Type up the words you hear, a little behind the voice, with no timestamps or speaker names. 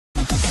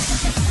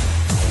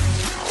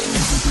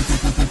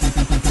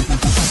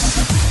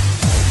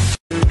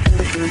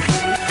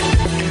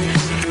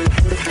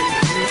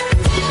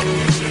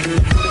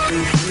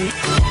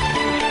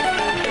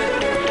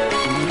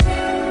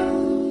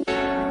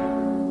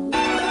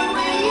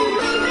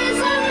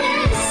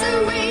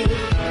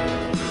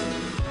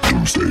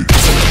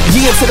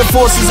to the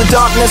forces of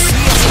darkness.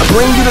 I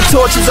bring you the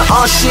torches of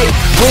our shit,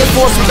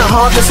 reinforced with the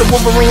hardness of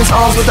Wolverine's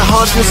arms, with the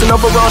harshness and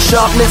overall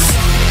sharpness.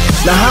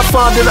 Now how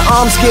far do the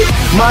arms get?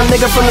 My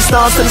nigga, from the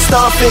stars to the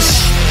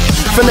starfish,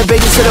 from the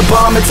baby to the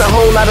bomb. It's a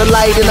whole lot of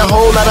light and a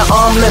whole lot of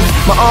arm length.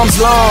 My arm's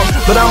long,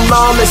 but I'm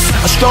lawless.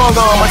 A strong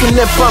arm, I can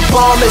lift up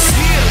all this.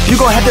 You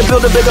gon' have to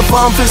build a bigger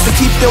bomb fist to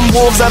keep them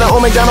wolves out of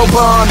Old McDonald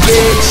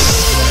bondage.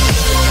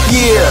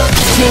 Yeah,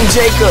 King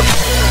Jacob,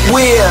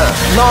 where?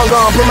 Long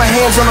arm, put my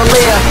hands on the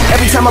lair.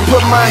 Every time I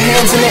put my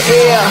hands in the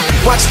air,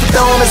 watch the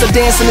throne as I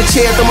dance in the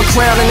chair. Throw my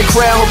crown in the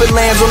crowd, hope it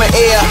lands on the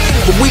air.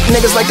 The weak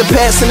niggas like to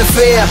pass in the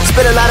fair,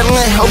 spit a lot of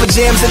lint over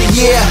jams of the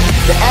year.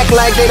 They act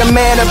like they the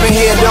man up in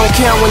here. Don't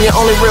count when your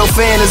only real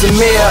fan is a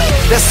mirror.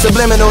 That's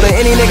subliminal to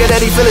any nigga that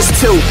he feel it's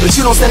too, but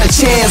you don't stand a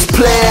chance,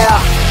 player.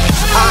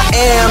 I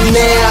am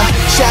there,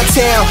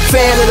 Chi-Town,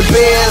 fan of the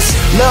Bears.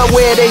 Love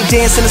where they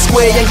dance in the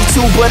square, Yankee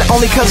too, but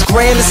only cause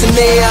grand is in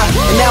there.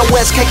 And now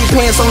West khaki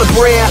pants on the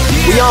brea.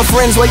 We all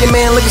friends while your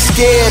man looking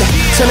scared,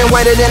 turning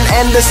whiter than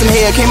Anderson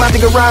hair. Came out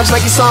the garage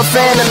like he saw a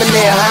phantom in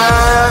there,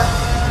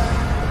 huh?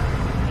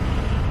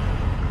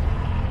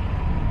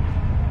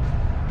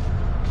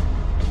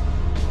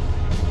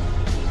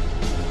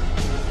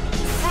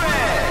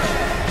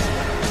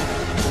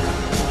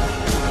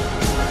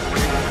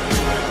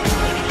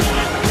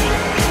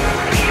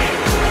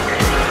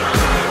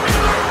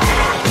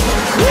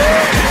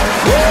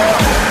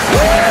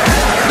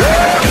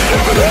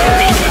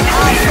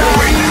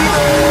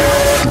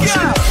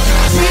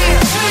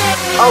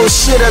 Oh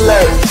shit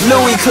alert,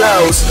 Louis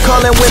clothes,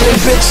 calling women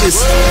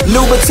bitches,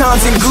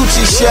 Louboutins and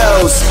Gucci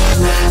shows.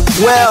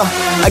 Well,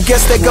 I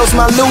guess that goes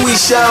my Louis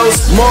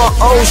shows. More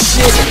old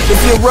shit if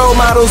your role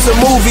model's a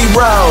movie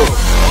role.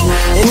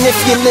 And if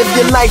you live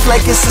your life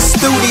like it's a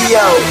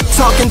studio,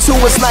 talking to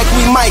us like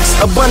we mics,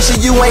 a bunch of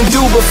you ain't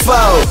do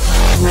before.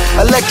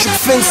 Electric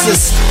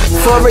fences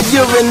for a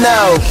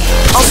urinal.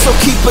 Also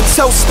keep a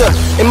toaster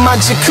in my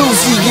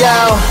jacuzzi,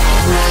 yo.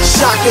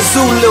 Shaka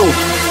Zulu,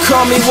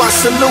 call me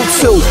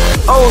Wasalutu.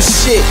 Oh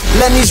shit,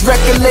 Lenny's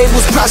record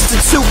labels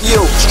prostitute you.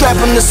 Strap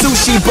them to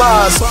sushi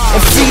bars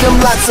and feed them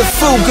lots of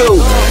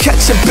fugu.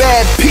 Catch a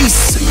bad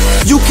piece,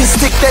 you can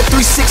stick that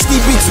 360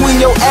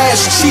 between your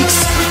ass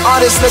cheeks.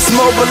 Artists, let's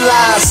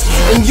mobilize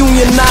and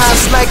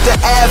unionize like the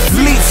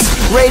athletes.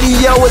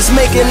 Radio is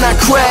making our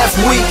craft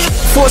weak,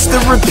 forced to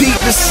repeat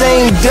the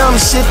same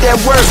dumb shit that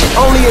works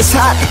only as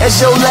hot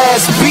as your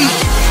last beat.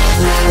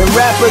 And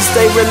rappers,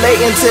 they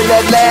relating to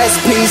that last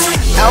piece.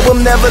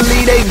 Album never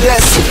leave they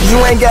desk, you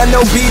ain't got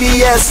no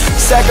BDS.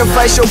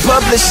 Sacrifice your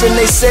publishing,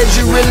 they said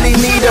you really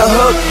need a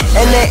hook,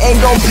 and they ain't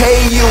gon'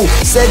 pay you,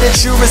 said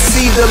that you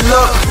received a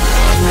look.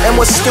 And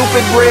what's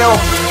stupid real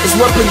is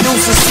what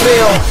producers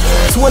feel.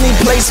 20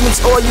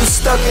 placements or you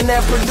stuck in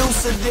that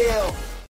producer deal.